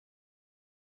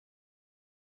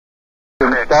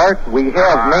start. We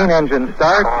have main engine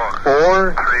start.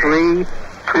 4, 3,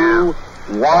 2,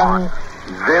 1,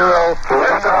 0.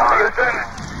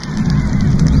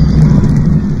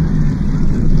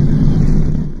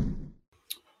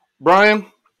 Brian,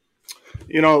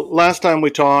 last time we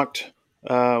talked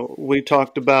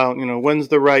about, when's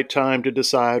the right time to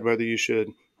decide whether you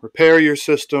should repair your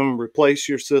system, replace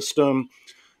your system.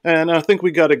 And I think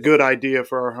we got a good idea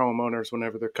for our homeowners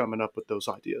whenever they're coming up with those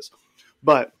ideas.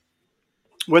 But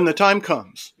when the time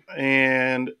comes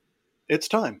and it's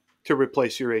time to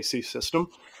replace your AC system,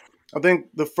 I think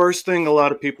the first thing a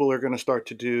lot of people are going to start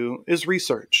to do is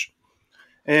research.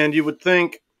 And you would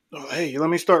think, oh, hey,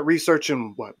 let me start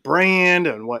researching what brand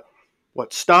and what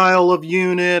style of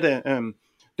unit and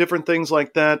different things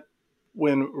like that,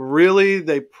 when really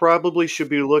they probably should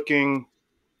be looking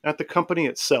at the company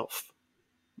itself.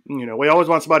 We always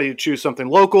want somebody to choose something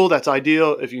local. That's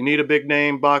ideal. If you need a big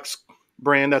name box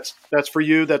brand, that's for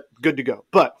you. That's good to go.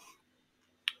 But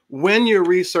when you're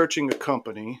researching a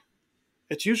company,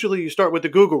 it's usually you start with the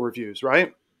Google reviews,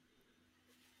 right?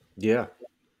 Yeah.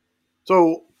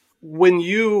 So when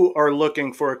you are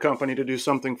looking for a company to do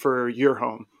something for your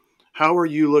home, how are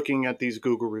you looking at these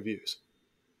Google reviews?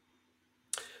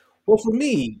 Well, for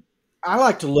me, I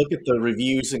like to look at the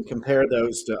reviews and compare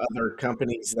those to other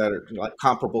companies that are like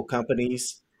comparable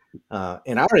companies.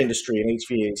 In our industry, in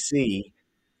HVAC,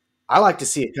 I like to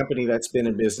see a company that's been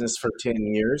in business for 10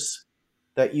 years.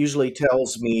 That usually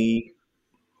tells me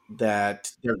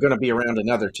that they're going to be around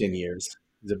another 10 years.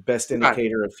 The best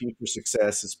indicator of future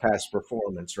success is past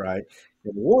performance, right?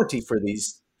 And the warranty for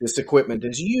this equipment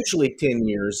is usually 10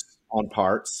 years on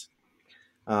parts.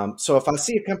 So if I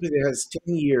see a company that has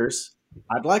 10 years,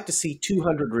 I'd like to see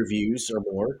 200 reviews or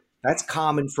more. That's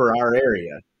common for our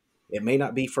area. It may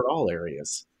not be for all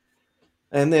areas.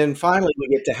 And then finally, we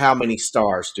get to how many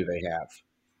stars do they have?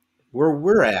 Where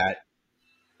we're at,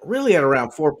 really at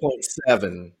around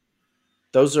 4.7,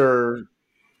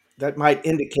 that might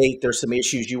indicate there's some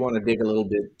issues you want to dig a little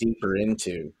bit deeper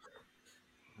into.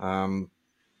 You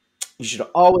should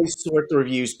always sort the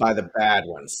reviews by the bad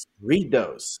ones. Read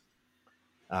those.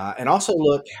 And also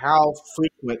look how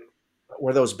frequent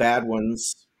were those bad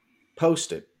ones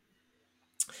posted.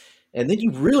 And then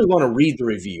you really want to read the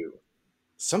review.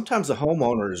 Sometimes the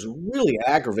homeowner is really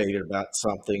aggravated about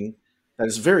something that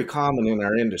is very common in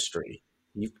our industry.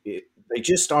 They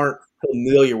just aren't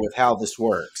familiar with how this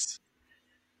works.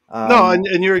 No,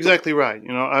 and you're exactly right.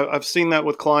 I've seen that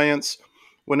with clients.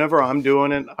 Whenever I'm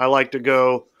doing it, I like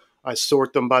to I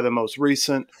sort them by the most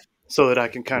recent so that I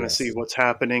can kind of see what's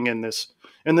happening in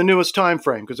the newest time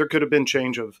frame, because there could have been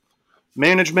change of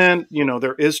management.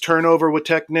 There is turnover with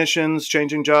technicians,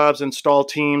 changing jobs, install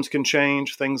teams can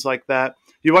change, things like that.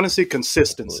 You want to see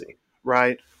consistency,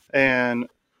 right? And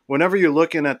whenever you're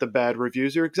looking at the bad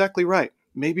reviews, you're exactly right.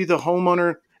 Maybe the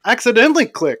homeowner accidentally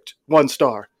clicked 1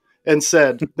 star and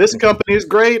said, this company is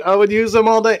great, I would use them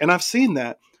all day. And I've seen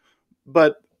that.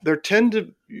 But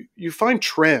you find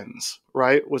trends,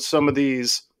 right, with some of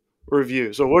these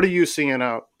reviews. So what are you seeing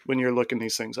out when you're looking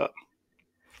these things up?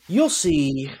 You'll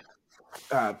see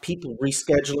people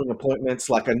rescheduling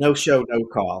appointments, like a no-show,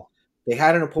 no-call. They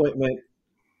had an appointment,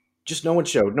 just no one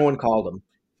showed, no one called them.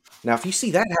 Now, if you see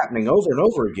that happening over and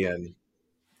over again,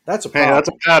 that's a problem. Hey, that's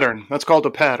a pattern. That's called a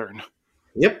pattern.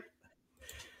 Yep.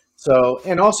 So,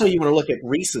 and also you want to look at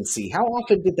recency. How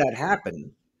often did that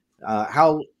happen?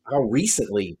 How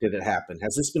recently did it happen?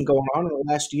 Has this been going on in the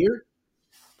last year?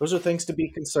 Those are things to be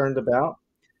concerned about.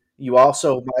 You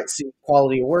also might see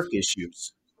quality of work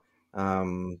issues.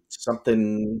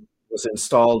 Something was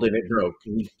installed and it broke,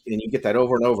 and you get that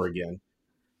over and over again.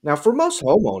 Now, for most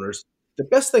homeowners, the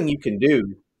best thing you can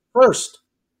do first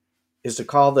is to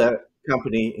call the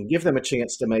company and give them a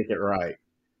chance to make it right.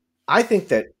 I think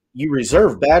that you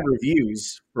reserve bad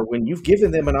reviews for when you've given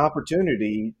them an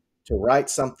opportunity to write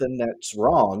something that's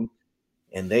wrong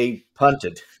and they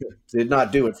punted, did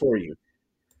not do it for you.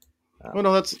 Well,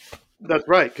 no, that's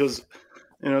right, because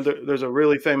there's a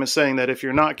really famous saying that if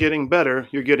you're not getting better,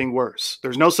 you're getting worse.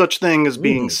 There's no such thing as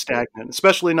being stagnant,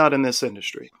 especially not in this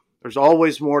industry. There's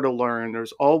always more to learn.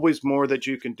 There's always more that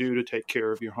you can do to take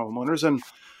care of your homeowners. And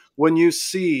when you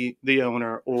see the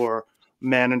owner or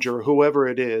manager, whoever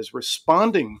it is,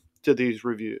 responding to these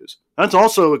reviews, that's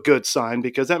also a good sign,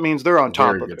 because that means they're on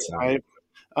top of it, right?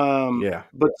 Yeah.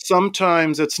 But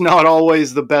sometimes it's not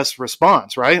always the best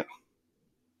response, right?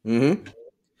 Mm-hmm.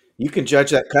 You can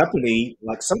judge that company,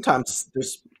 like sometimes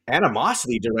there's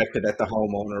animosity directed at the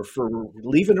homeowner for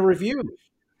leaving a review.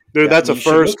 Dude, that's a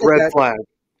first red flag.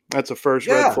 That's a first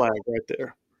red flag right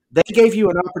there. They gave you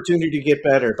an opportunity to get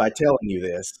better by telling you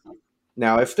this.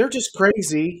 Now, if they're just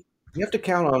crazy you have to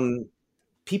count on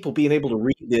people being able to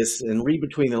read this and read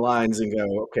between the lines and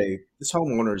go, okay, this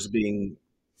homeowner is being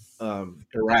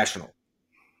irrational.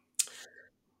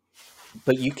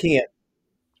 But you can't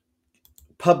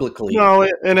publicly. No,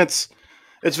 and it's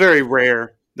very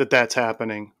rare that that's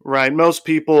happening, right? Most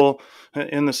people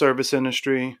in the service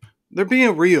industry, they're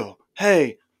being real.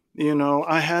 Hey,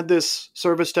 I had this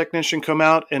service technician come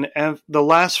out, and the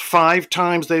last 5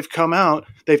 times they've come out,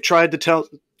 they've tried to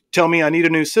tell me I need a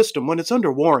new system when it's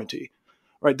under warranty.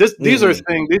 Right. These are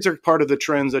things. These are part of the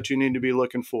trends that you need to be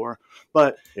looking for.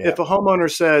 But if a homeowner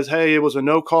says, "Hey, it was a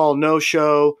no call, no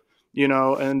show,"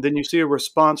 and then you see a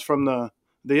response from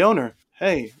the owner,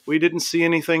 "Hey, we didn't see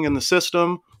anything in the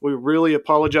system. We really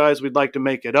apologize. We'd like to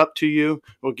make it up to you.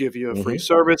 We'll give you a free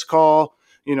service call.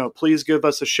 Please give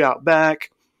us a shout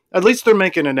back." At least they're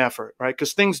making an effort, right?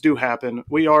 Because things do happen.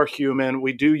 We are human.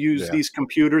 We do use these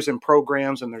computers and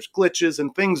programs, and there's glitches,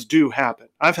 and things do happen.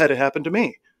 I've had it happen to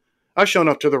me. I've shown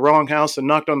up to the wrong house and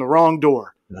knocked on the wrong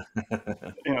door.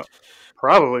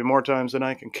 Probably more times than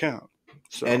I can count.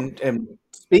 So. And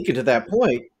speaking to that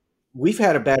point, we've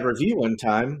had a bad review one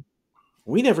time.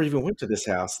 We never even went to this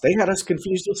house. They had us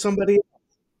confused with somebody else.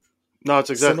 No, it's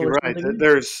exactly right.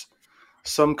 There's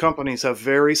some companies have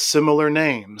very similar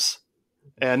names.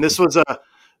 And this was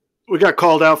we got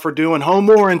called out for doing home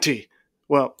warranty.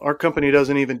 Well, our company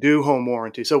doesn't even do home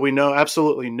warranty. So we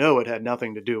absolutely know it had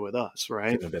nothing to do with us,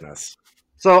 right? Couldn't have been us.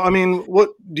 So, I mean,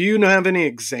 what do you have any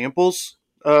examples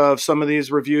of some of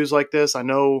these reviews like this? I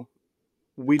know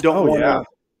we don't want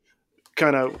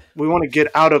to we want to get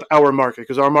out of our market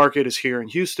because our market is here in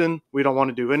Houston. We don't want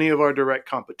to do any of our direct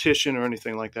competition or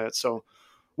anything like that. So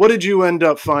what did you end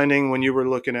up finding when you were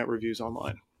looking at reviews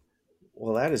online?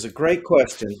 Well, that is a great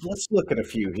question. Let's look at a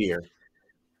few here.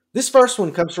 This first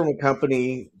one comes from a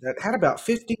company that had about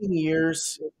 15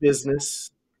 years of business.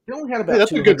 They only had about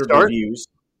 200 reviews.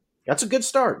 That's a good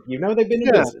start. They've been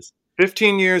in business.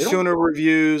 15 years, 200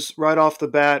 reviews right off the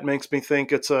bat makes me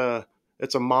think it's a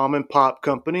mom and pop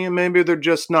company, and maybe they're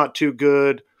just not too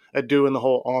good at doing the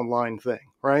whole online thing,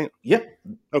 right? Yep.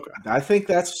 Okay. I think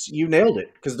you nailed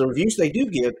it because the reviews they do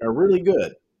get are really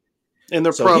good. And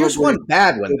they're here's one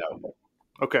bad one, though.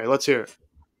 Okay, let's hear it.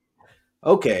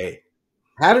 Okay.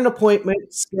 Had an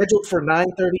appointment scheduled for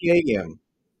 9:30 a.m.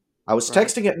 I was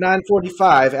texting at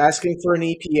 9:45 asking for an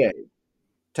EPA.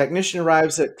 Technician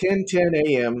arrives at 10:10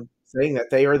 a.m. saying that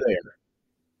they are there.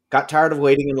 Got tired of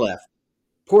waiting and left.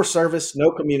 Poor service,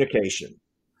 no communication.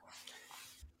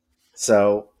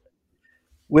 So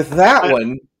with that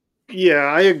one. Yeah,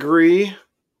 I agree.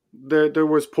 There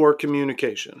was poor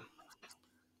communication.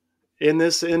 In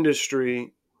this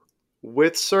industry,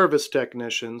 with service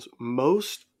technicians,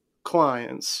 most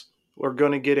clients are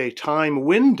going to get a time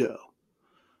window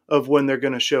of when they're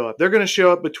going to show up. They're going to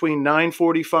show up between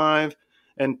 9:45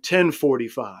 and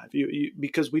 10:45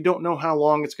 because we don't know how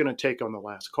long it's going to take on the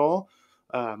last call.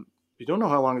 You don't know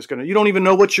how long you don't even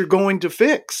know what you're going to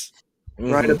fix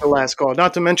right at the last call,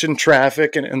 not to mention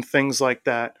traffic and things like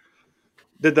that.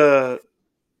 Did the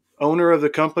owner of the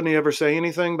company ever say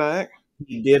anything back?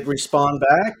 He did respond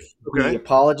back. Okay. He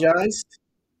apologized,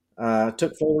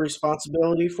 took full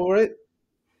responsibility for it.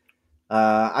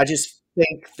 I just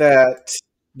think that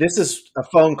this is a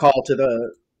phone call to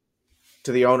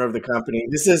the owner of the company.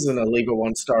 This isn't a legal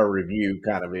 1-star review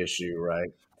kind of issue, right?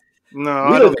 No,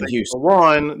 I don't think so.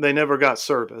 One, they never got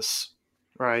service,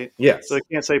 right? Yes. So they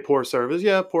can't say poor service.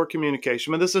 Yeah, poor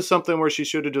communication. But this is something where she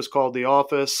should have just called the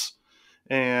office,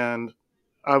 and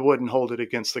I wouldn't hold it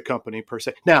against the company per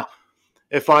se. Now,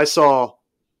 if I saw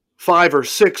 5 or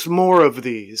 6 more of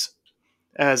these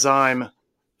as I'm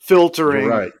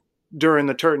filtering during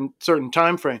the certain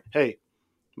time frame, hey,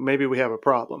 maybe we have a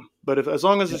problem. But as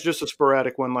long as it's just a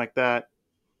sporadic one like that,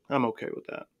 I'm okay with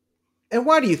that. And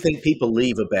why do you think people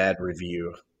leave a bad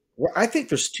review? Well, I think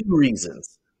there's 2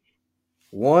 reasons.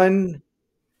 One,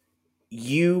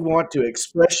 you want to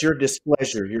express your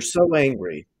displeasure. You're so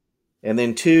angry. And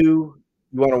then 2, you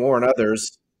want to warn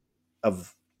others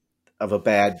of a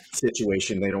bad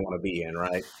situation they don't want to be in,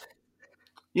 right?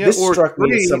 Yeah, this struck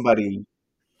me as somebody.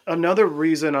 Another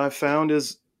reason I found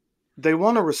is they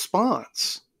want a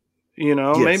response.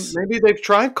 Yes. Maybe they've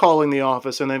tried calling the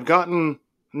office and they've gotten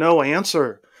no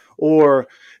answer. Or,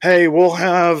 hey, we'll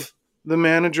have the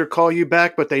manager call you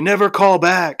back, but they never call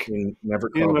back. Never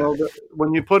call back.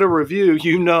 When you put a review,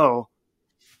 you know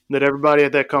that everybody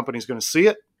at that company is going to see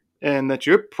it and that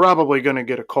you're probably going to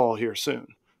get a call here soon.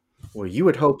 Well, you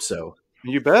would hope so.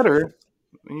 You better.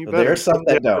 There's some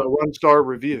that don't. A 1-star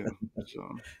review.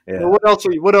 So, yeah. Well,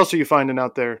 what else are you finding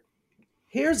out there?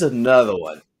 Here's another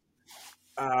one.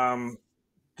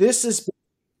 This is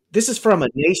This is from a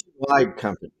nationwide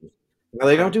company. Now,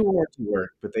 they Okay. don't do warranty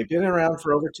work, but they've been around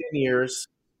for over 10 years,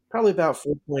 probably about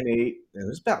 4.8, and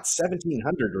there's about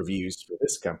 1,700 reviews for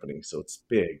this company, so it's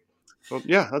big. Well,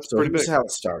 yeah, that's So pretty here's big. how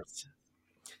it starts.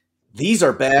 These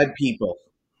are bad people.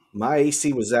 My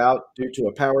AC was out due to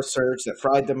a power surge that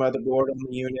fried the motherboard on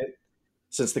the unit.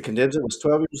 Since the condenser was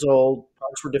 12 years old,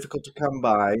 parts were difficult to come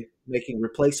by, making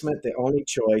replacement the only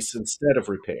choice instead of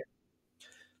repair.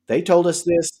 They told us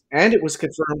this, and it was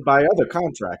confirmed by other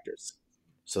contractors.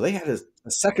 So they had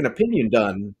a second opinion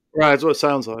done. Right, that's what it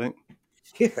sounds like.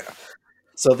 Yeah.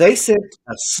 So they sent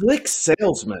a slick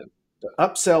salesman to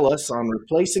upsell us on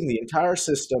replacing the entire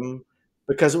system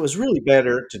because it was really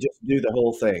better to just do the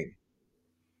whole thing.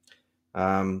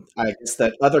 I guess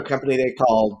that other company they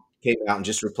called came out and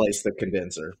just replaced the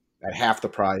condenser at half the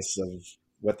price of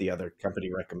what the other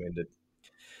company recommended.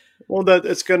 Well, that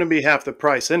it's going to be half the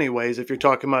price anyways if you're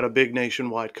talking about a big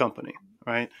nationwide company,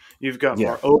 right? You've got Yeah,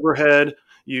 more overhead,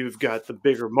 you've got the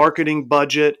bigger marketing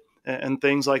budget and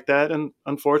things like that. And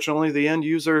unfortunately, the end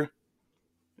user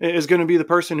is going to be the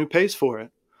person who pays for it.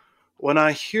 When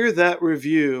I hear that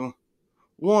review,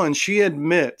 one, she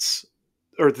admits,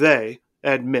 or they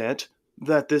admit,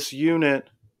 that this unit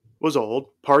was old,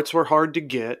 parts were hard to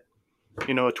get.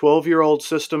 You know, a 12-year-old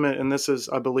system, and this is,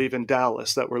 I believe, in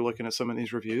Dallas that we're looking at some of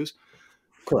these reviews.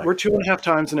 We're correct. 2.5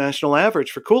 times the national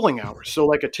average for cooling hours. So,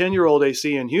 like a 10-year-old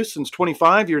AC in Houston's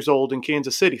 25 years old in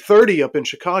Kansas City, 30 up in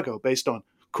Chicago based on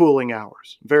cooling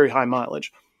hours, very high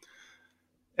mileage.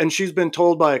 And she's been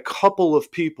told by a couple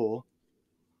of people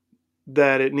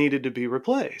that it needed to be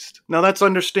replaced. Now, that's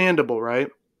understandable, right?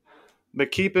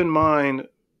 But keep in mind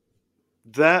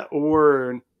that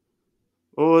word,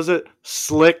 what was it?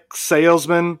 Slick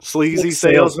salesman, sleazy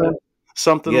Slick salesman. salesman,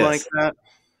 something like Yes. that.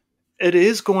 It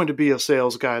is going to be a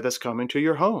sales guy that's coming to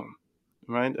your home,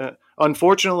 right?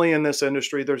 Unfortunately, in this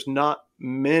industry, there's not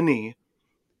many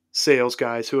sales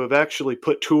guys who have actually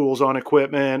put tools on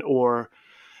equipment or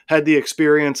had the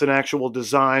experience in actual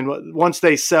design. Once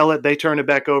they sell it, they turn it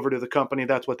back over to the company.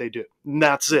 That's what they do. And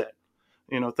that's it.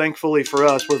 You know, thankfully for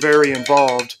us, we're very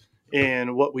involved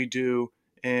in what we do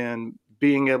and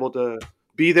being able to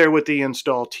be there with the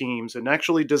install teams and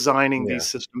actually designing Yeah. these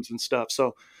systems and stuff.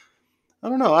 So I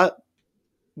don't know.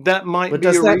 That might But be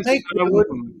does a that reason make that I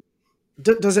wouldn't.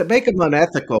 does it make them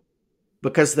unethical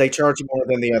because they charge more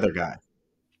than the other guy?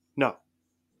 No,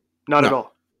 not at No.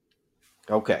 all.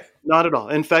 Okay. Not at all.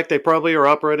 In fact, they probably are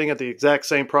operating at the exact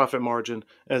same profit margin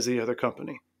as the other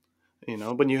company. You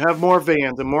know, when you have more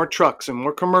vans and more trucks and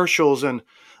more commercials and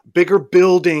bigger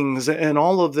buildings and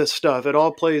all of this stuff, it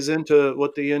all plays into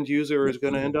what the end user is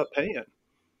going to end up paying.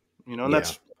 You know, and Yeah.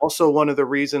 that's also one of the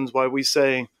reasons why we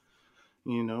say,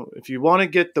 you know, if you want to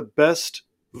get the best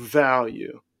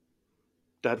value,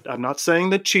 that I'm not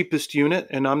saying the cheapest unit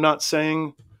and I'm not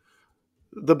saying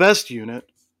the best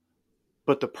unit,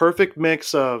 but the perfect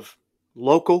mix of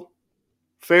local,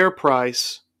 fair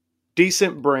price,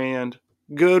 decent brand,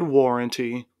 good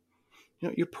warranty, you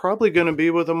know, you're probably going to be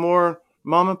with a more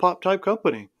mom and pop type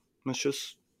company. It's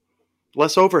just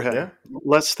less overhead, Yeah.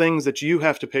 less things that you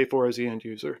have to pay for as the end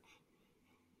user.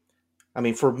 I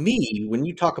mean, for me, when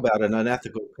you talk about an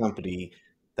unethical company,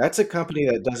 that's a company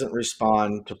that doesn't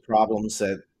respond to problems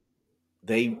that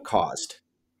they caused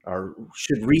or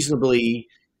should reasonably,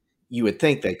 you would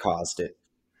think they caused it.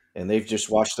 And they've just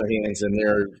washed their hands and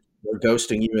they're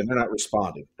ghosting you and they're not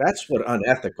responding. That's what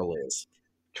unethical is.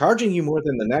 Charging you more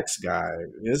than the next guy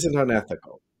isn't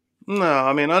unethical. No,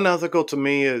 I mean, unethical to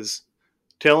me is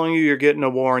telling you you're getting a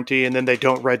warranty and then they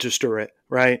don't register it,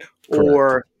 right? Correct.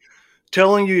 Or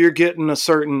telling you you're getting a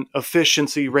certain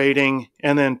efficiency rating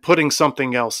and then putting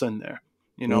something else in there.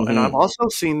 You know, and I've Hmm. also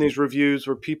seen these reviews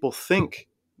where people think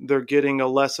they're getting a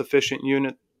less efficient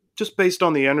unit just based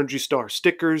on the Energy Star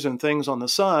stickers and things on the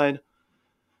side.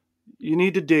 You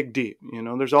need to dig deep. You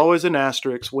know, there's always an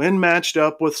asterisk. When matched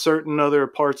up with certain other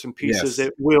parts and pieces, Yes.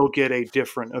 it will get a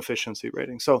different efficiency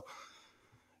rating. So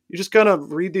you just got to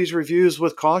read these reviews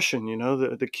with caution. You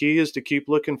know, the key is to keep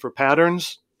looking for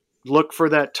patterns, look for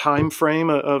that time frame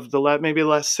of maybe the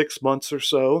last 6 months or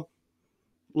so,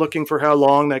 looking for how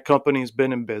long that company's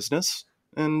been in business.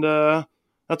 And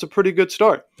that's a pretty good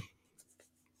start.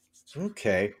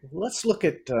 Okay. Let's look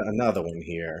at another one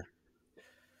here.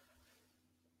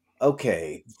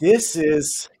 Okay.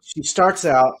 She starts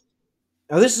out.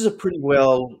 Now, this is a pretty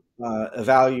well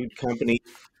valued company.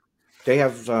 They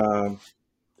have, I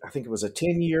think it was a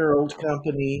 10-year-old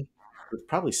company with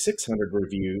probably 600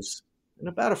 reviews and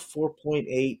about a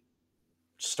 4.8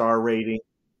 star rating.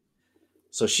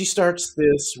 So she starts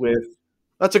this with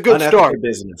That's a good unethical start,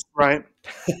 business. right?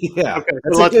 Yeah, Okay,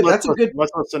 so let's that's a good.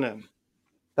 let's listen in.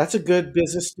 That's a good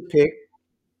business to pick.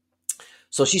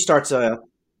 So she starts a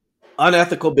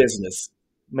unethical business.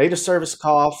 Made a service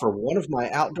call for one of my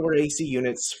outdoor AC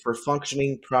units for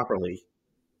functioning properly.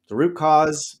 The root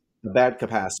cause, the bad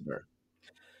capacitor.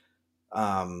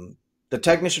 The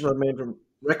technician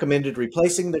recommended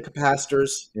replacing the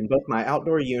capacitors in both my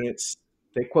outdoor units.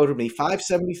 They quoted me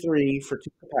 $573 for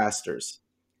two capacitors.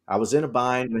 I was in a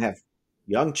bind and have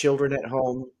young children at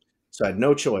home, so I had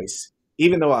no choice,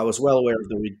 even though I was well aware of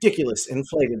the ridiculous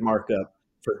inflated markup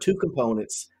for two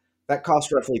components that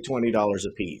cost roughly $20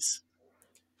 a piece.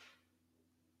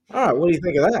 All right, what do you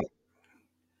think of that?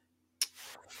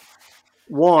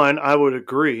 One, I would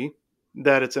agree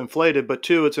that it's inflated, but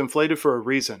two, it's inflated for a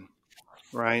reason,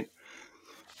 right?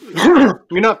 You're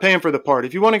not paying for the part.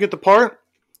 If you want to get the part,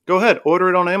 go ahead, order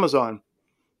it on Amazon.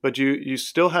 But you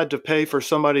still had to pay for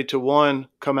somebody to, one,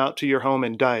 come out to your home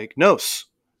and diagnose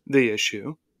the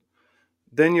issue.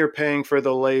 Then you're paying for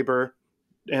the labor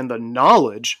and the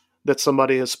knowledge that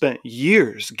somebody has spent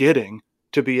years getting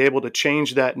to be able to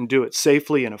change that and do it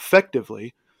safely and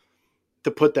effectively,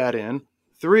 to put that in.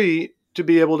 Three, to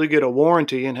be able to get a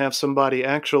warranty and have somebody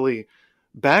actually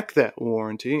back that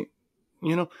warranty.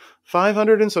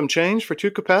 500 and some change for two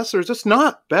capacitors, it's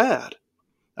not bad.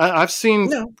 I've seen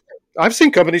No.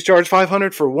 companies charge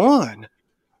 500 for one.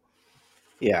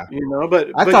 Yeah. But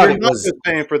I but thought you're it not was just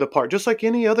paying for the part, just like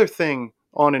any other thing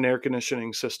on an air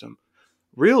conditioning system.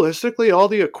 Realistically, all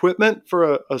the equipment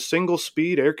for a single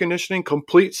speed air conditioning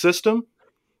complete system,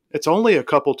 it's only a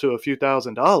couple to a few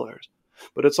 $1,000s.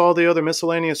 But it's all the other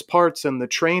miscellaneous parts and the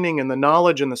training and the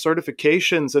knowledge and the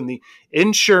certifications and the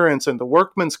insurance and the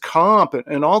workman's comp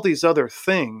and all these other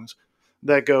things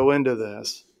that go into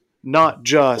this, not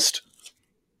just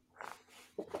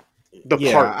the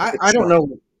part. I don't know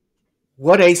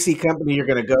what AC company you're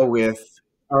going to go with,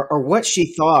 or what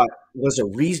she thought was a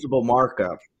reasonable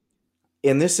markup.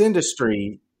 In this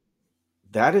industry,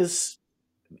 that is,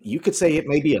 you could say it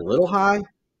may be a little high,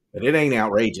 but it ain't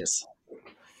outrageous.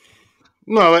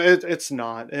 No, it's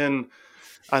not. And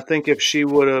I think if she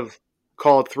would have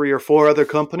called 3 or 4 other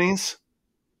companies,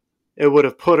 it would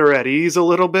have put her at ease a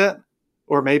little bit,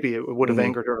 or maybe it would have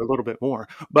angered her a little bit more.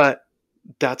 But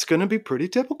that's going to be pretty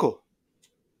typical.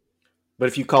 But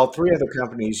if you called 3 other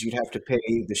companies, you'd have to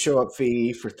pay the show-up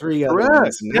fee for 3 other Correct.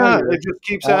 ones. Yeah, it just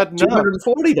keeps adding up.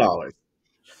 $240.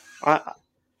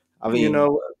 I mean,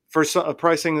 for a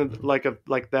pricing like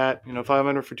that,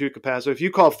 500 for 2 capacitors. If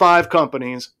you call 5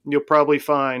 companies, you'll probably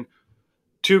find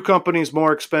 2 companies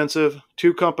more expensive,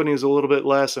 2 companies a little bit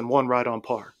less, and 1 right on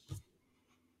par.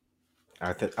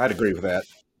 I'd agree with that.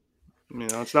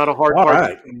 It's not a hard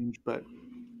right. to change, but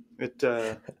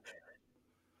it.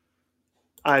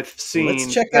 I've seen.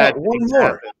 Let's check out one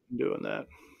more doing that.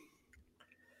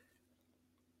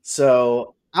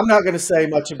 So I'm not going to say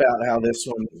much about how this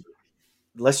one.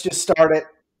 Let's just start it,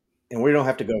 and we don't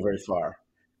have to go very far.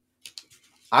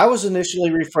 I was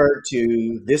initially referred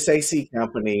to this AC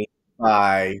company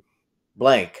by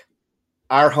blank,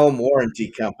 our home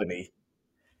warranty company.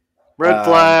 Red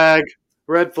flag.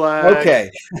 Red flag.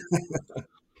 Okay.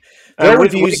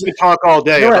 We could talk all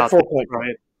day about that,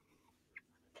 right?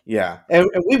 Yeah, and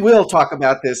we will talk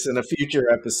about this in a future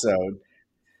episode.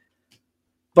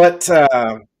 But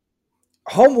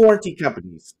home warranty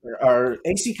companies are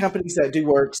AC companies that do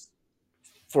works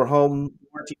for home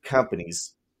warranty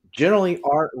companies generally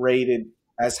aren't rated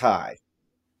as high.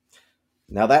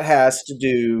 Now that has to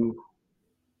do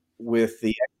with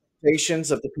the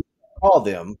expectations of the people that call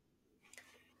them.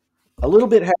 A little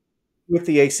bit with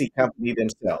the AC company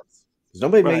themselves. Because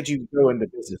nobody made you go into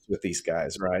business with these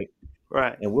guys, right?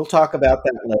 Right. And we'll talk about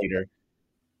that later.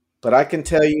 But I can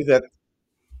tell you that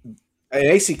an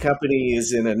AC company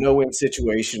is in a no-win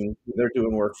situation. They're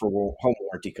doing work for home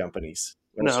warranty companies.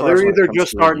 No, they're either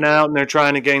just starting out and they're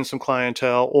trying to gain some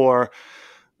clientele, or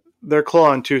they're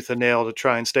clawing tooth and nail to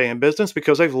try and stay in business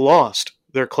because they've lost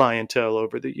their clientele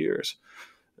over the years.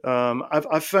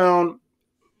 I've found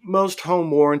most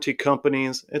home warranty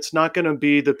companies, it's not going to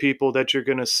be the people that you're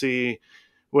going to see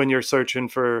when you're searching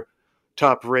for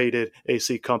top-rated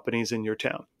AC companies in your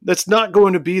town. That's not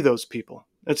going to be those people.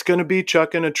 It's going to be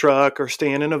chucking a truck or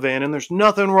staying in a van, and there's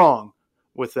nothing wrong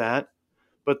with that.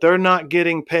 But they're not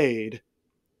getting paid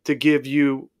to give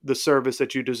you the service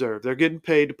that you deserve. They're getting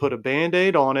paid to put a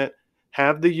Band-Aid on it,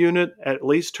 have the unit at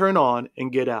least turn on,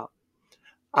 and get out.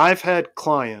 I've had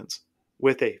clients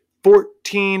with a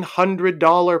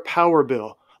 $1,400 power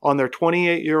bill on their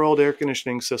 28-year-old air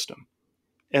conditioning system,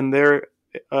 and their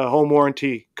home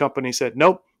warranty company said,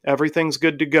 nope, everything's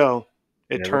good to go.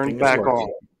 It turned back on.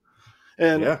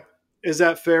 And Is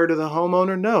that fair to the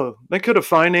homeowner? No. They could have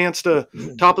financed a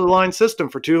top of the line system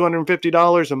for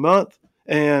 $250 a month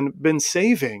and been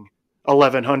saving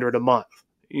 $1,100 a month,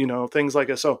 things like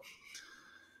that. So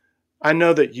I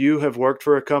know that you have worked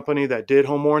for a company that did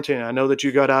home warranty, and I know that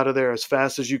you got out of there as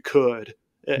fast as you could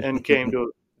and came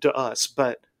to us,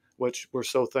 but which we're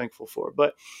so thankful for.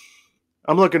 But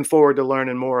I'm looking forward to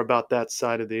learning more about that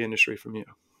side of the industry from you.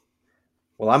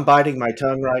 Well, I'm biting my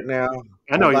tongue right now.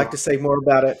 I know I'd like to say more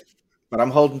about it, but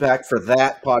I'm holding back for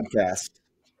that podcast.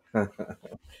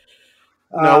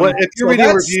 No, if you're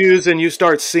reading reviews and you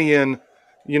start seeing,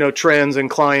 trends and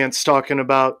clients talking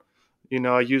about,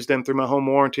 I use them through my home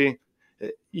warranty,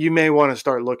 you may want to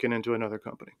start looking into another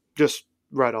company, just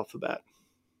right off the bat.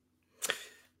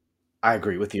 I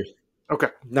agree with you. Okay.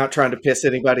 Not trying to piss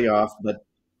anybody off, but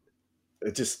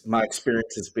it just, my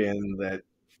experience has been that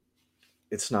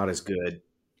it's not as good.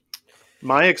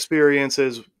 My experience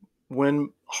is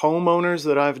when homeowners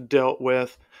that I've dealt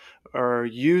with are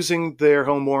using their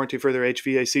home warranty for their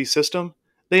HVAC system,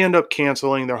 they end up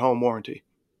canceling their home warranty.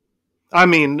 I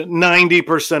mean,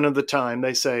 90% of the time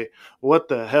they say, what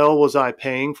the hell was I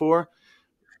paying for?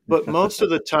 But most of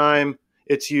the time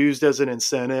it's used as an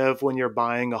incentive when you're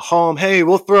buying a home. Hey,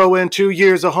 we'll throw in 2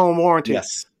 years of home warranty.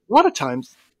 Yes. A lot of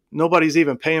times nobody's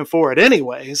even paying for it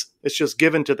anyways. It's just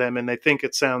given to them and they think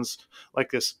it sounds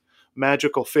like this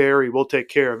magical fairy will take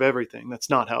care of everything. That's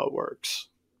not how it works.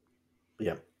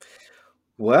 Yeah.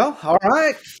 Well, all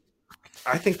right.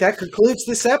 I think that concludes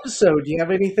this episode. Do you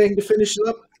have anything to finish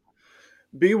up?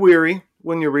 Be wary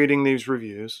when you're reading these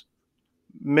reviews.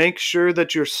 Make sure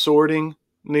that you're sorting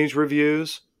these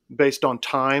reviews based on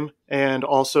time and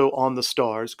also on the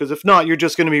stars, because if not, you're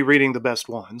just going to be reading the best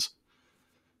ones.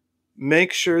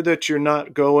 Make sure that you're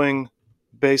not going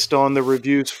based on the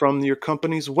reviews from your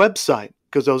company's website,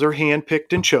 because those are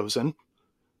handpicked and chosen.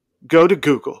 Go to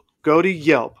Google, go to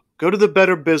Yelp, go to the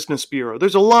Better Business Bureau.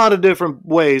 There's a lot of different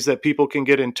ways that people can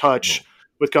get in touch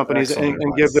with companies and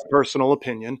give their personal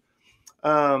opinion.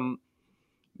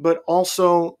 But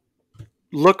also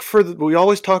look for, we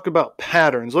always talk about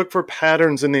patterns. Look for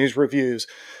patterns in these reviews.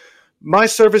 My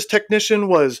service technician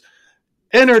was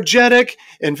energetic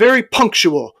and very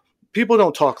punctual. People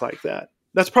don't talk like that.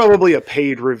 That's probably a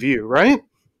paid review, right?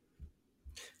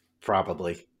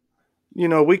 Probably.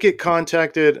 We get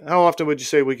contacted. How often would you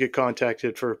say we get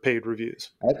contacted for paid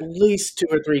reviews? At least 2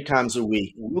 or 3 times a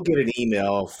week. We'll get an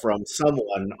email from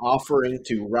someone offering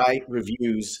to write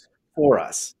reviews for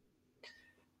us.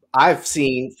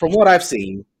 From what I've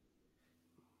seen,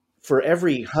 for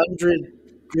every 100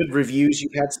 good reviews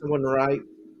you've had someone write,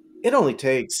 it only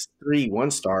takes 3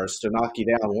 1-stars to knock you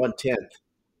down 1/10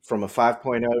 from a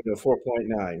 5.0 to a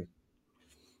 4.9.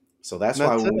 So that's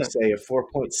why when we say a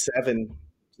 4.7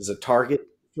 is a target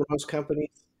for most companies,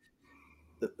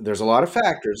 there's a lot of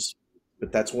factors,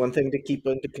 but that's one thing to keep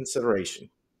into consideration.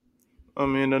 I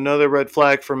mean, another red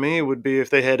flag for me would be if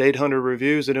they had 800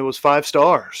 reviews and it was 5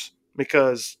 stars,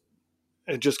 because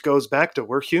it just goes back to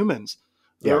we're humans.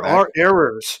 There are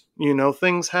errors,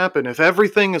 things happen. If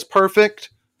everything is perfect,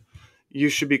 you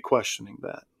should be questioning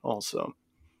that also.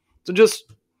 So just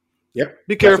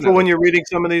be careful when you're reading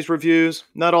some of these reviews.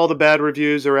 Not all the bad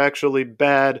reviews are actually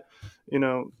bad,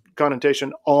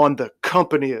 connotation on the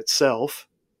company itself.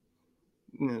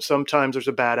 Sometimes there's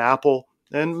a bad apple,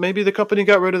 and maybe the company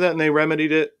got rid of that and they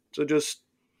remedied it. So just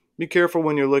be careful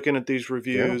when you're looking at these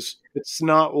reviews. Yeah. It's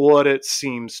not what it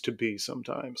seems to be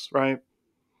sometimes, right?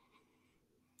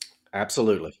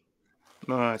 Absolutely.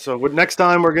 All right. So next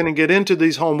time we're going to get into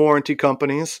these home warranty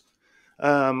companies.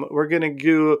 We're going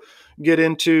to get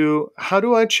into how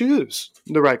do I choose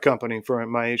the right company for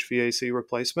my HVAC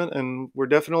replacement. And we're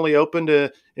definitely open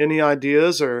to any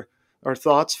ideas or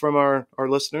thoughts from our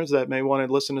listeners that may want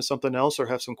to listen to something else or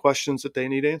have some questions that they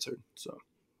need answered. So.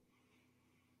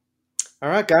 All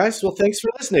right, guys. Well, thanks for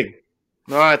listening.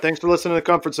 All right. Thanks for listening to the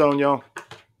Comfort Zone, y'all.